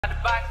Hi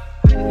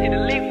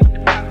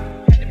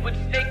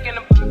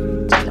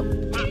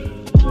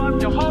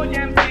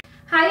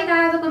you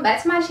guys, welcome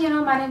back to my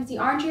channel. My name is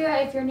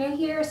DeUndrea if you're new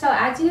here. So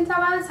as you can tell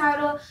by the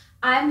title,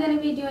 I'm going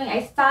to be doing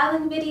a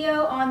styling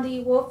video on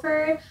the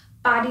Wolford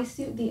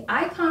bodysuit, the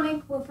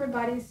iconic Wolford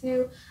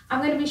bodysuit.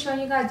 I'm going to be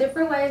showing you guys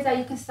different ways that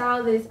you can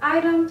style this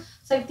item.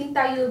 So if you think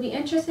that you'll be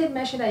interested,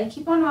 make sure that you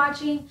keep on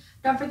watching.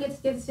 Don't forget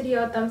to give this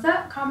video a thumbs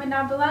up, comment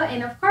down below,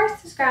 and of course,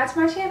 subscribe to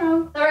my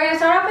channel. So we're going to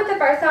start off with the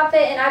first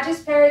outfit, and I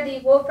just paired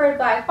the Wolford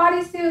black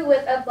bodysuit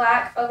with a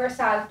black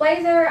oversized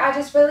blazer. I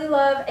just really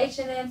love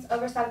H&M's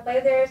oversized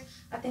blazers.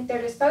 I think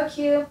they're just so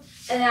cute.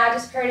 And then I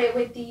just paired it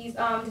with these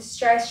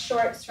distressed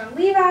shorts from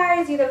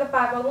Levi's. These are the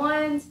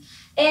 501s.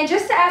 And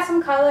just to add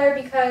some color,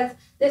 because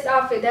this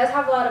outfit does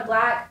have a lot of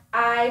black,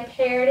 I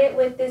paired it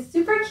with this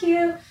super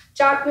cute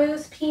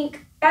Jacquemus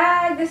pink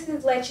bag. This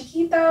is Le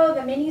Chiquito,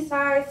 the mini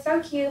size,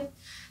 so cute.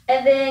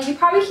 And then you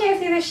probably can't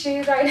see the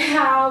shoes right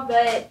now,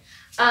 but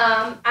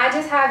I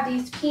just have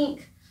these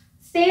pink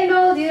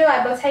sandals. These are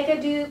like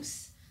Bottega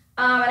dupes.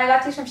 And I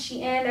got these from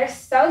Shein. They're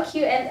so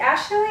cute, and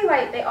actually,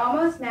 like, they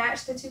almost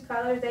match the two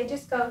colors. They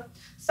just go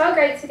so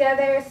great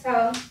together,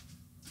 so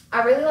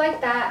I really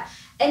like that.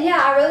 And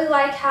yeah, I really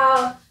like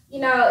how, you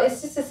know,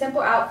 it's just a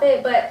simple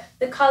outfit, but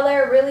the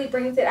color really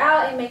brings it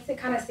out and makes it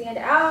kind of stand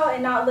out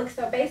and not look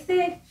so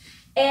basic.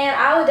 And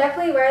I would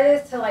definitely wear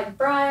this to like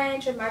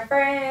brunch with my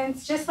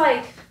friends, just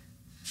like,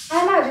 I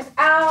don't know, just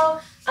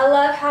out. I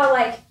love how,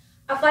 like,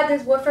 I feel like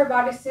this Wolford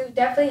bodysuit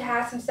definitely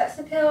has some sex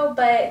appeal,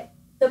 but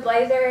the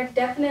blazer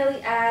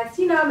definitely adds,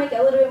 you know, make it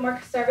a little bit more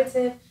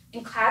conservative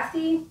and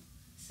classy.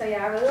 So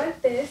yeah, I really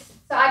like this.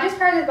 So I just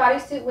paired this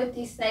bodysuit with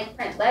these snake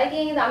print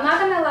leggings. I'm not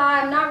gonna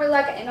lie, I'm not really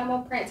like an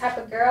animal print type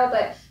of girl,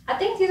 but I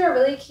think these are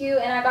really cute,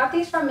 and I got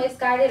these from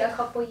Missguided a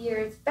couple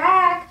years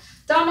back.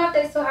 Don't know if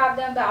they still have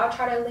them, but I'll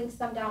try to link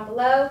some down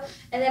below.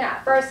 And then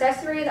for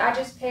accessories, I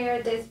just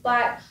paired this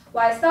black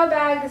YSL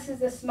bag. This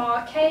is a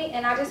small Kate,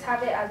 and I just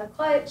have it as a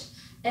clutch.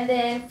 And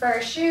then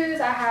for shoes,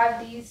 I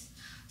have these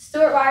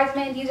Stuart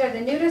Weitzman. These are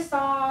the Nudist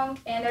Song,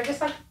 and they're just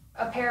like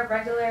a pair of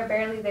regular,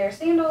 barely there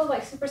sandals,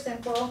 like super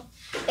simple.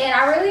 And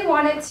I really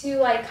wanted to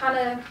like kind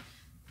of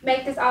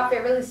make this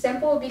outfit really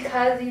simple,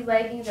 because these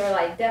leggings are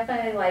like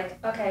definitely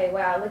like, okay,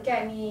 wow, look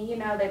at me, you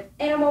know, they're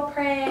animal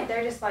print,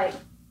 they're just like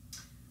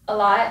a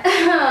lot.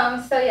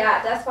 So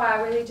yeah, that's why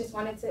I really just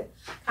wanted to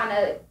kind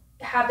of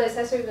have the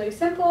accessories really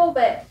simple.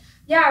 But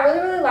yeah, I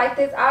really like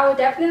this. I would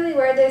definitely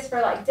wear this for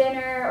like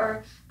dinner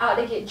or out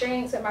to get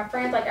drinks with my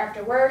friends, like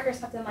after work or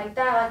something like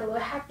that, like a little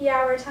happy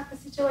hour type of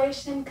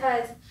situation.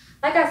 Because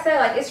like I said,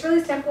 like, it's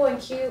really simple and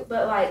cute,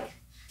 but like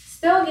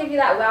still give you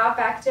that wow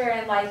factor,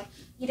 and like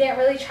you didn't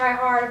really try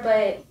hard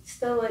but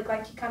still look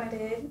like you kind of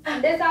did.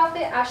 This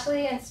outfit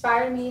actually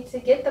inspired me to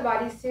get the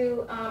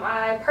bodysuit.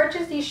 I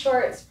purchased these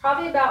shorts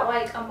probably about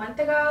like a month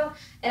ago,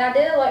 and I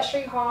did a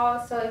luxury haul,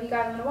 so if you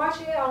guys want to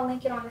watch it, I'll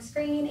link it on the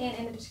screen and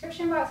in the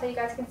description box so you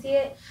guys can see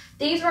it.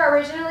 These were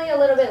originally a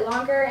little bit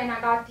longer, and I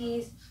got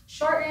these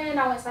shortened.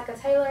 I went to like a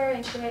tailor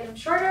and she made them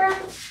shorter.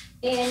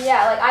 And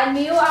yeah, like, I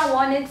knew I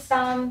wanted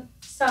some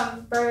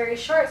Burberry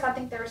shorts. I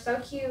think they were so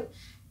cute.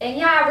 And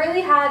yeah, I really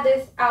had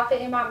this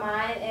outfit in my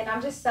mind, and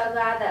I'm just so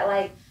glad that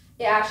like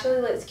it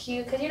actually looks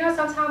cute. Because, you know,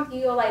 sometimes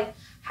you'll like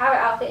have an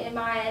outfit in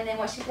mind, and then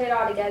once you put it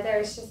all together,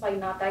 it's just like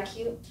not that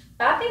cute.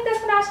 But I think this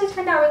one actually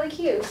turned out really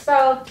cute.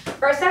 So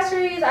for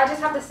accessories, I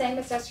just have the same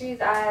accessories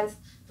as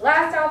the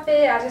last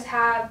outfit. I just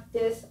have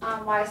this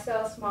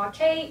YSL small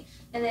cape,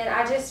 and then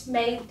I just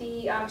made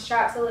the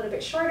straps a little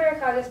bit shorter,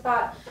 because I just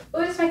thought it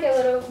would just make it a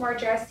little more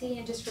dressy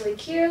and just really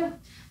cute.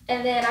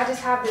 And then I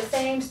just have the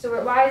same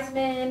Stuart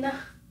Weitzman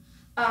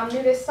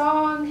Nudist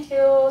Song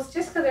heels,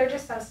 just because they're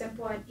just so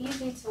simple and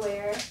easy to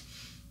wear.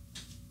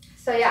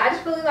 So yeah, I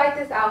just really like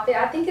this outfit.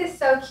 I think it's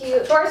so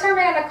cute. Shorts are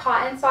made out of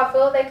cotton, so I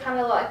feel they kind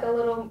of look like a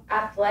little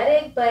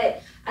athletic,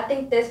 but I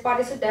think this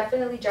bodysuit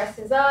definitely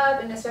dresses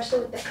up, and especially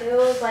with the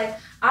heels, like,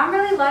 I'm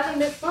really loving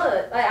this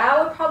look. Like,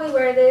 I would probably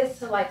wear this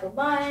to like a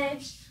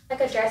lunch,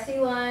 like a dressy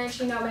lunch,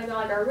 you know, maybe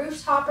like a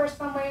rooftop or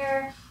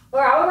somewhere,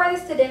 or I would wear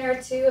this to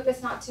dinner too if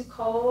it's not too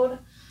cold.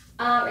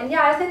 And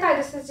yeah, I think that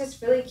this is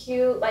just really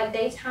cute, like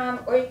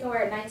daytime, or you can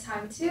wear it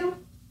nighttime too.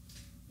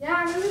 Yeah,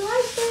 I really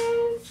like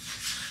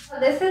this. So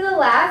this is the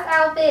last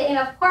outfit, and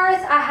of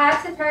course I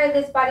had to pair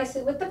this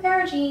bodysuit with the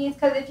pair of jeans,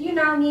 because if you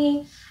know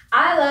me,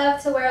 I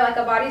love to wear like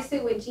a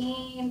bodysuit with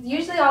jeans.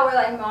 Usually I'll wear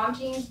like mom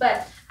jeans,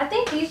 but I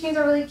think these jeans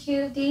are really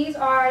cute. These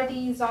are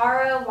the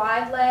Zara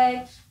wide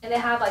leg, and they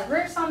have like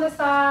rips on the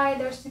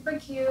side. They're super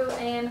cute,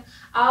 and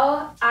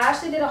I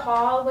actually did a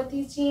haul with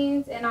these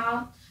jeans, and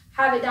I'll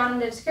have it down in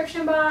the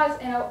description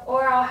box,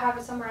 or I'll have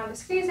it somewhere on the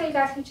screen so you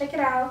guys can check it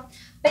out.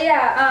 But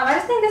yeah, I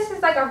just think this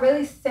is like a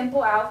really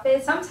simple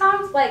outfit.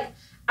 Sometimes like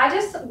I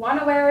just want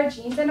to wear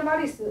jeans and a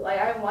bodysuit. Like,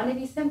 I want to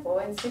be simple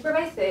and super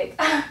basic.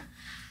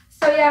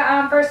 So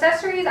yeah, for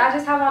accessories, I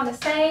just have on the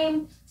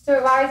same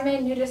Stuart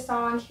Weitzman Nudist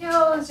Song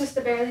heels, just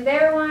the barely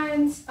there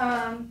ones.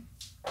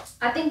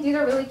 I think these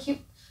are really cute,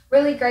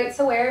 really great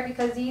to wear,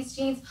 because these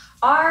jeans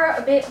are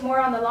a bit more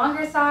on the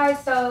longer side.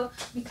 So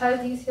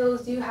because these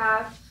heels do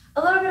have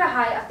a little bit of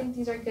height, I think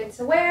these are good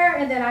to wear.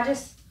 And then I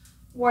just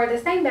wore the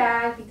same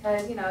bag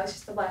because, you know, it's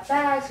just a black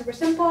bag, super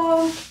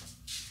simple.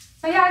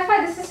 So yeah, I feel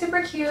like this is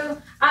super cute.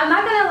 I'm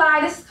not gonna lie,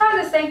 this is kind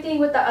of the same thing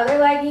with the other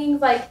leggings.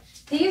 Like,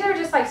 these are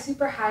just like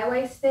super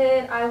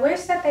high-waisted. I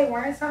wish that they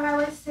weren't so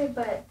high-waisted,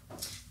 but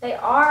they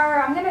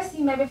are. I'm gonna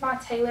see maybe if my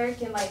tailor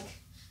can like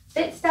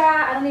fix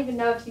that. I don't even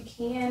know if you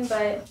can,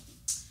 but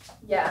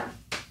yeah.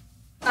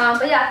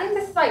 But yeah, I think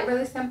this is like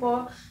really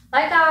simple.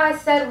 Like I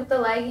said with the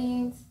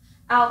leggings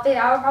outfit,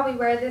 I would probably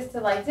wear this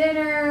to like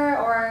dinner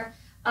or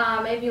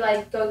maybe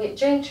like go get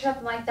drinks or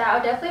something like that. I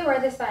would definitely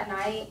wear this at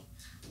night.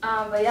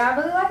 But yeah, I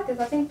really like this.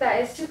 I think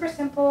that it's super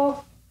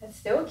simple. It's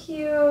still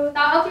cute. So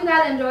I hope you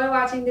guys enjoyed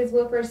watching this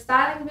Wolford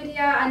styling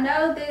video. I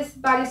know this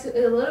bodysuit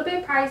is a little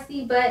bit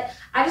pricey, but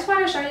I just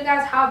want to show you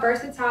guys how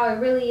versatile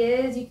it really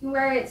is. You can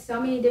wear it so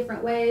many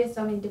different ways,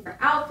 so many different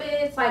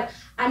outfits. Like,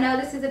 I know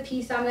this is a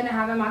piece I'm going to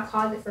have in my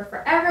closet for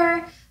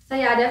forever. So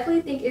yeah, I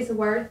definitely think it's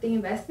worth the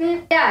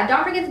investment. Yeah,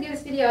 don't forget to give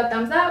this video a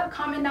thumbs up,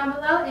 comment down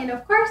below, and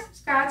of course,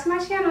 subscribe to my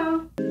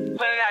channel. Put it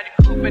out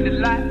the coupe in the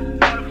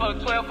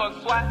lot, 12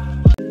 fuck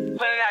SWAT. Put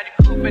it out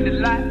the coupe in the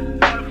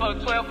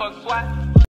lot, 12 fuck SWAT.